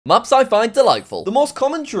Maps I find delightful. The most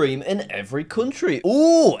common dream in every country.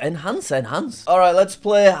 Ooh, enhance. Alright, let's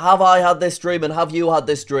play Have I Had This Dream and Have You Had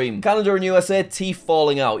This Dream? Canada and USA, teeth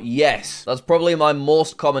falling out. Yes, that's probably my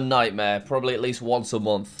most common nightmare. Probably at least once a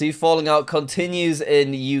month. Teeth falling out continues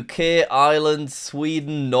in UK, Ireland,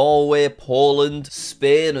 Sweden, Norway, Poland,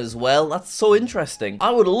 Spain as well. That's so interesting. I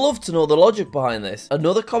would love to know the logic behind this.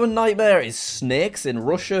 Another common nightmare is snakes in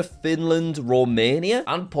Russia, Finland, Romania,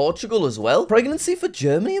 and Portugal as well. Pregnancy for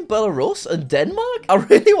Germany and Belarus and Denmark? I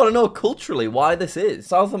really want to know culturally why this is.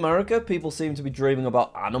 South America, people seem to be dreaming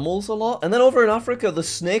about animals a lot. And then over in Africa, the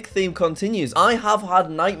snake theme continues. I have had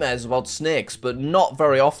nightmares about snakes, but not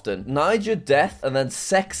very often. Niger, death, and then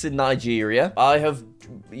sex in Nigeria.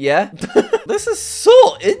 Yeah. This is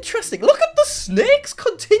so interesting. Look at the snakes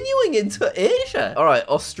continuing into Asia. All right,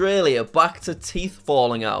 Australia, back to teeth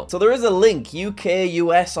falling out. So there is a link. UK,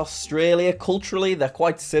 US, Australia, culturally, they're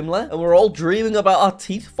quite similar. And we're all dreaming about our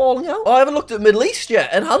teeth falling out. Oh, I haven't looked at Middle East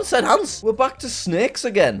yet. Enhance. We're back to snakes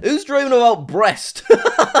again. Who's dreaming about breast?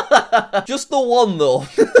 Just the one, though.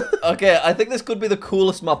 Okay, I think this could be the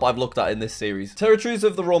coolest map I've looked at in this series. Territories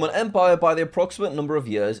of the Roman Empire by the approximate number of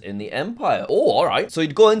years in the empire. Oh, all right. So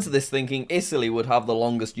you'd go into this thinking Italy would have the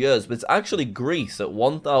longest years, but it's actually Greece at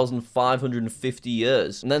 1,550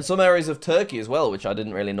 years. And then some areas of Turkey as well, which I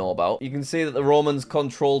didn't really know about. You can see that the Romans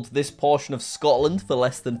controlled this portion of Scotland for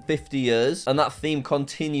less than 50 years. And that theme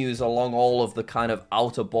continues along all of the kind of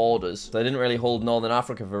outer borders. They didn't really hold Northern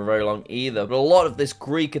Africa for very long either. But a lot of this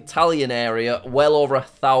Greek-Italian area, well over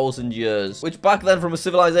 1,000 years. Which back then, from a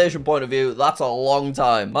civilization point of view, that's a long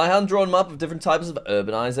time. My hand-drawn map of different types of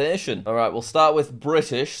urbanization. All right, we'll start with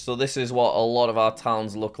British. So this is what a lot of our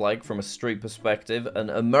towns look like from a street perspective.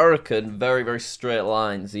 And American, very, very straight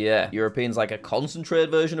lines. Yeah. European's like a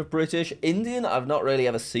concentrated version of British. Indian, I've not really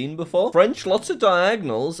ever seen before. French, lots of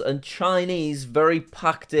diagonals. And Chinese, very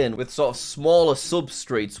packed in with sort of smaller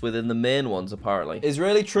sub-streets within the main ones, apparently.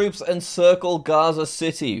 Israeli troops encircle Gaza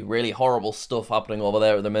City. Really horrible stuff happening over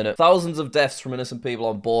there at the minute. Thousands of deaths from innocent people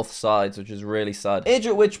on both sides, which is really sad. Age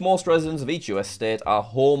at which most residents of each US state are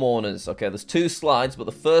homeowners. Okay, there's two slides, but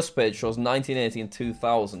the first page shows 1980 and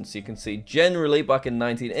 2000. So you can see generally back in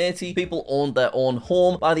 1980, people owned their own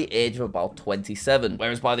home by the age of about 27.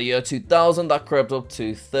 Whereas by the year 2000, that crept up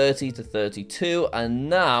to 30 to 32. And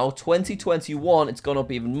now, 2021, it's gone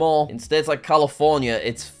up even more. In states like California,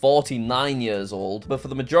 it's 49 years old. But for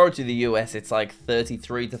the majority of the US, it's like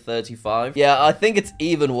 33 to 35. Yeah, I think it's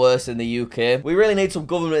even worse in the UK. We really need some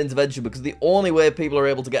government intervention because the only way people are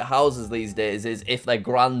able to get houses these days is if their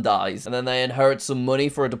grand dies and then they inherit some money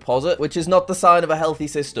for a deposit, which is not the sign of a healthy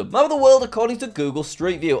system. Map of the world according to Google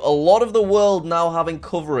Street View. A lot of the world now having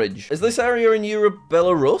coverage. Is this area in Europe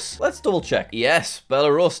Belarus? Let's double check. Yes,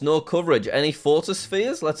 Belarus, no coverage. Any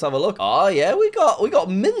photospheres? Let's have a look. Oh yeah, we got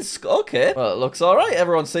Minsk. Okay. Well, it looks all right.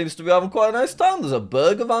 Everyone seems to be having quite a nice time. There's a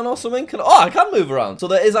burger van or something. I can move around. So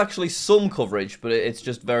there is actually some coverage, but it's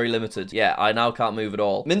just very limited. Yeah, I now can't move at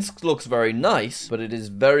all. Minsk looks very nice, but it is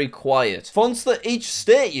very quiet. Fonts that each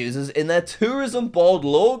state uses in their tourism board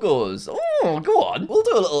logos. Oh, go on. We'll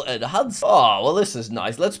do a little enhance. Oh, well, this is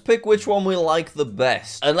nice. Let's pick which one we like the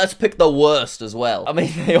best. And let's pick the worst as well. I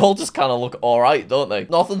mean, they all just kind of look all right, don't they?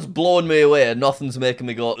 Nothing's blowing me away and nothing's making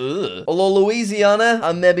me go, ugh. Although Louisiana,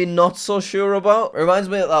 I'm maybe not so sure about. It reminds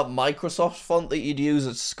me of that Microsoft font that you'd use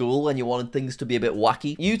at school when you wanted things to be a bit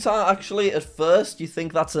wacky. Utah, actually, at first, you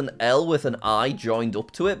think that's an L with an I joined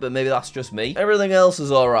up to it, but maybe that's just me. Everything else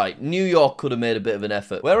is all right. New York could have made a bit of an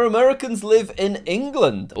effort. Where Americans live in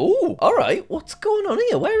England. Oh, all right. What's going on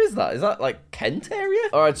here? Where is that? Is that like Kent area?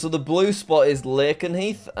 All right, so the blue spot is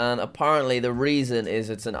Lakenheath, and apparently the reason is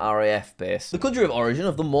it's an RAF base. The country of origin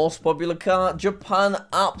of the most popular car, Japan,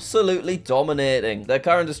 absolutely dominating. Their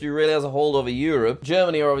car industry really has a hold over Europe.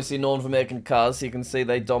 Germany are obviously known for making cars, so you can see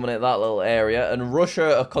they dominate that little area, and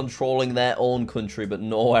Russia are controlling their own country, but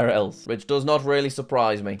nowhere else, which does not really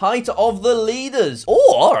surprise me. Height of the leaders.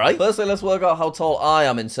 Oh, all right. Firstly, let's work out how tall I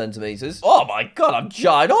am in centimeters. Oh my god, I'm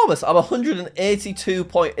ginormous. I'm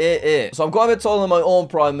 182.88. So I'm quite a bit taller than my own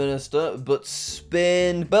prime minister, but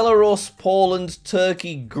Spain, Belarus, Poland,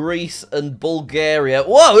 Turkey, Greece, and Bulgaria.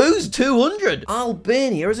 Whoa, who's 200?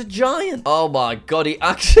 Albania is a giant. Oh my god, he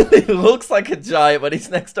actually looks like a giant when he's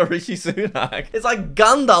next to Rishi Sunak. It's like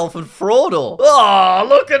Gandalf and Frodo. Oh,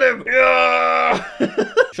 look at him. Yeah.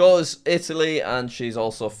 Shows Italy, and she's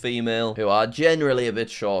also female, who are generally a bit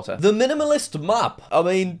shorter. The minimalist map. I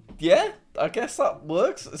mean, yeah, I guess that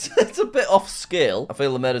works. It's a bit off scale. I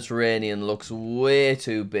feel the Mediterranean looks way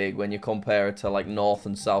too big when you compare it to like North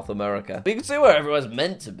and South America. But you can see where everyone's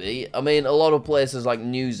meant to be. I mean, a lot of places like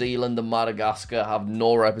New Zealand and Madagascar have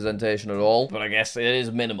no representation at all, but I guess it is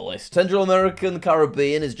minimalist. Central America and the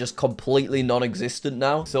Caribbean is just completely non-existent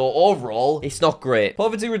now. So overall, it's not great.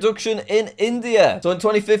 Poverty reduction in India. So in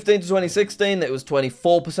 2015 to 2016, it was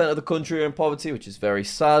 24% of the country in poverty, which is very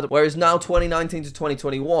sad. Whereas now 2019 to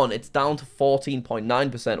 2021, it's down to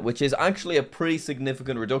 14.9%, which is actually a pretty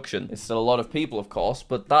significant reduction. It's still a lot of people, of course,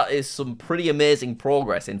 but that is some pretty amazing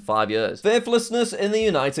progress in 5 years. Faithlessness in the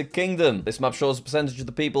United Kingdom. This map shows the percentage of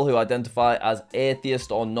the people who identify as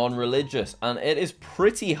atheist or non-religious, and it is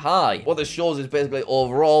pretty high. What this shows is basically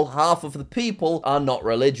overall, half of the people are not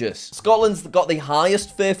religious. Scotland's got the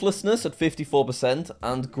highest faithlessness at 54%,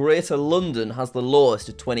 and Greater London has the lowest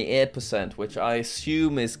at 28%, which I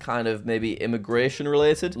assume is kind of maybe immigration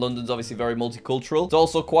related. London's obviously very multicultural. It's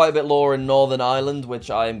also quite a bit lower in Northern Ireland, which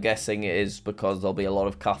I am guessing is because there'll be a lot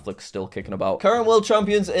of Catholics still kicking about. Current world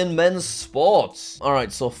champions in men's sports.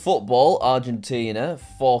 Alright, so football, Argentina.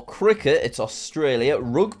 For cricket, it's Australia.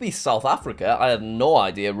 Rugby, South Africa. I had no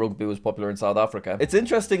idea rugby was popular in South Africa. It's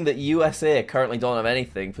interesting that USA currently don't have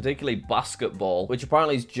anything, particularly basketball, which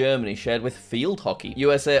apparently is Germany, shared with field hockey.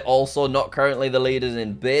 USA also not currently the leaders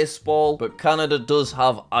in baseball, but Canada does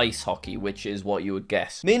have ice hockey, which is what you would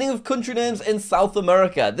guess. Meaning of country names in South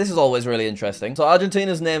America. This is always really interesting. So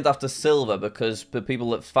Argentina is named after silver because the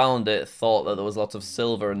people that found it thought that there was lots of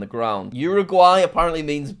silver in the ground. Uruguay apparently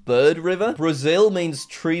means bird river. Brazil means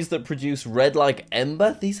trees that produce red like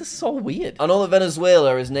ember. These are so weird. I know that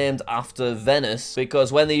Venezuela is named after Venice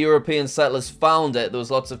because when the European settlers found it, there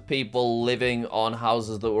was lots of people living on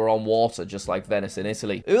houses that were on water, just like Venice in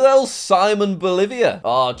Italy. Who the hell's Simon Bolivia?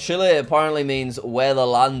 Oh, Chile apparently means where the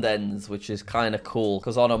land ends, which is kind of cool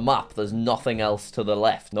because on a map there's nothing else to the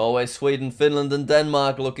left. Norway, Sweden, Finland and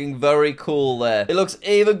Denmark looking very cool there. It looks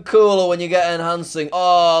even cooler when you get enhancing.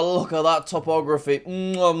 Oh, look at that topography.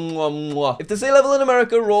 Mwah, mwah, mwah. If the sea level in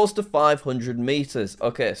America rose to 500 meters.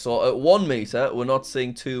 Okay, so at 1 meter, we're not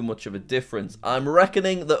seeing too much of a difference. I'm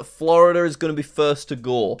reckoning that Florida is going to be first to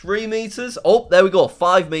go. 3 meters. Oh, there we go.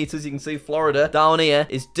 5 meters. You can see Florida down here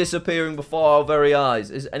is disappearing before our very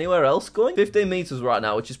eyes. Is anywhere else going? 15 meters right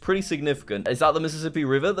now, which is pretty significant. Is that the Mississippi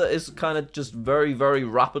River that is kind of just very, very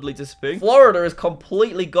rapidly disappearing? Florida is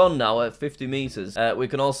completely gone now at 50 meters. We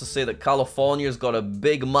can also see that California's got a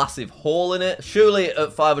big, massive hole in it. Surely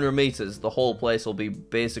at 500 meters, the whole place will be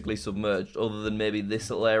basically submerged, other than maybe this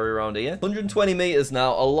little area around here. 120 meters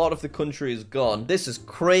now. A lot of the country is gone. This is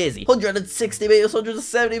crazy. 160 meters,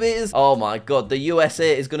 170 meters. Oh my god, the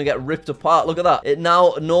USA is going to get ripped apart. Look at that. It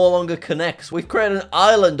now no longer connects. We've created an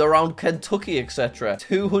island around Kentucky, etc.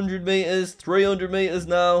 200 meters, 300 meters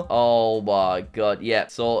now. Oh my god, yeah.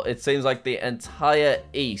 So it seems like the entire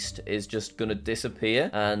east is just going to disappear,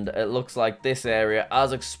 and it looks like this area,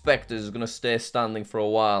 as expected, is going to stay standing for a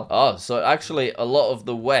while. Oh, so actually a lot of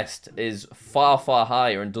the west is far, far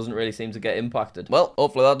higher and doesn't really seem to get impacted. Well,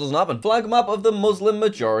 hopefully that doesn't happen. Flag map of the Muslim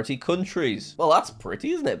majority countries. Well, that's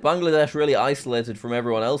pretty, isn't it? Bangladesh really isolated from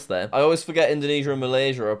everyone else there. I always forget Indonesia and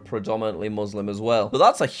Malaysia are predominantly Muslim as well. But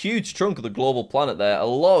that's a huge chunk of the global planet there. A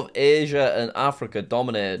lot of Asia and Africa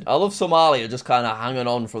dominated. I love Somalia just kind of hanging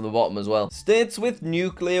on from the bottom as well. States with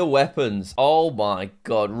nuclear weapons. Oh my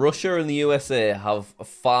god. Russia and the USA have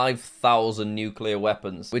 5,000 nuclear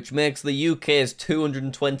weapons, which makes the UK's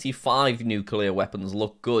 225 nuclear weapons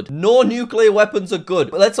look good. No nuclear weapons are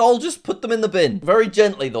good, but let's all just put them in the bin. Very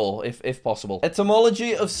gently though, if possible.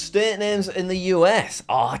 Etymology of state names in the US.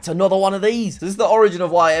 Oh, it's another one of these. This is the origin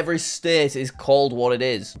of why every state is called what it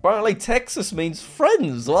is. Apparently Texas means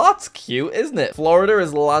friends. Well, that's cute, isn't it? Florida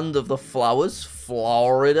is land of the flowers.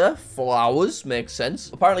 Florida, flowers, makes sense.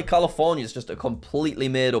 Apparently California is just a completely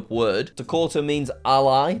made up word. Dakota means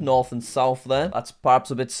ally, north and south there. That's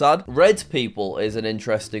perhaps a bit sad. Red people is an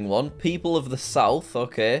interesting one. People of the South,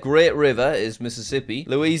 okay. Great River is Mississippi.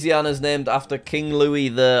 Louisiana's named after King Louis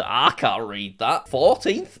the... I can't read that.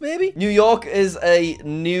 14th, maybe? New York is a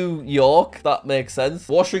New York. That makes sense.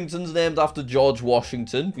 Washington's named after George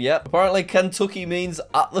Washington. Yep. Apparently Kentucky means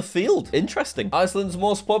at the field. Interesting. Iceland's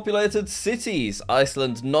most populated cities. makes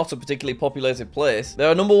Iceland not a particularly populated place.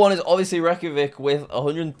 Their number one is obviously Reykjavik with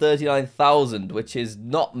 139,000, which is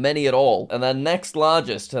not many at all. And their next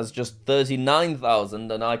largest has just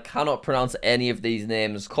 39,000, and I cannot pronounce any of these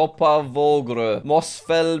names. Koppavogur,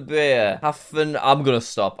 Mosfellsbær, Hafen. I'm gonna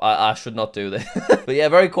stop. I should not do this. But yeah,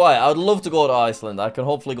 very quiet. I would love to go to Iceland. I can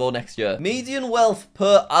hopefully go next year. Median wealth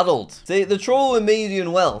per adult. See, the trouble with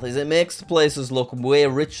median wealth is it makes the places look way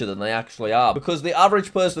richer than they actually are, because the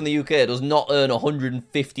average person in the UK does not earn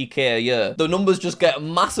 150k a year. The numbers just get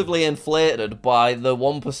massively inflated by the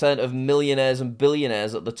 1% of millionaires and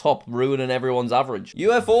billionaires at the top, ruining everyone's average.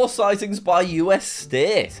 UFO sightings by US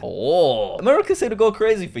state. Oh, America seem to go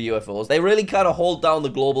crazy for UFOs. They really kind of hold down the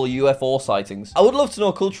global UFO sightings. I would love to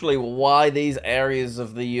know culturally why these areas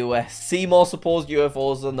of the US see more supposed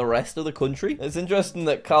UFOs than the rest of the country. It's interesting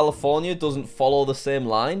that California doesn't follow the same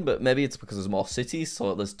line, but maybe it's because there's more cities,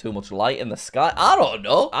 so there's too much light in the sky. I don't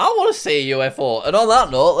know. I want to see a UFO. And on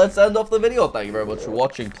that note, let's end off the video. Thank you very much for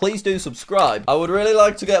watching. Please do subscribe. I would really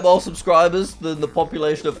like to get more subscribers than the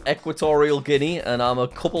population of Equatorial Guinea, and I'm a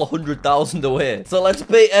couple of 100,000 away. So let's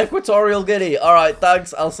beat Equatorial Guinea. All right,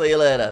 thanks. I'll see you later.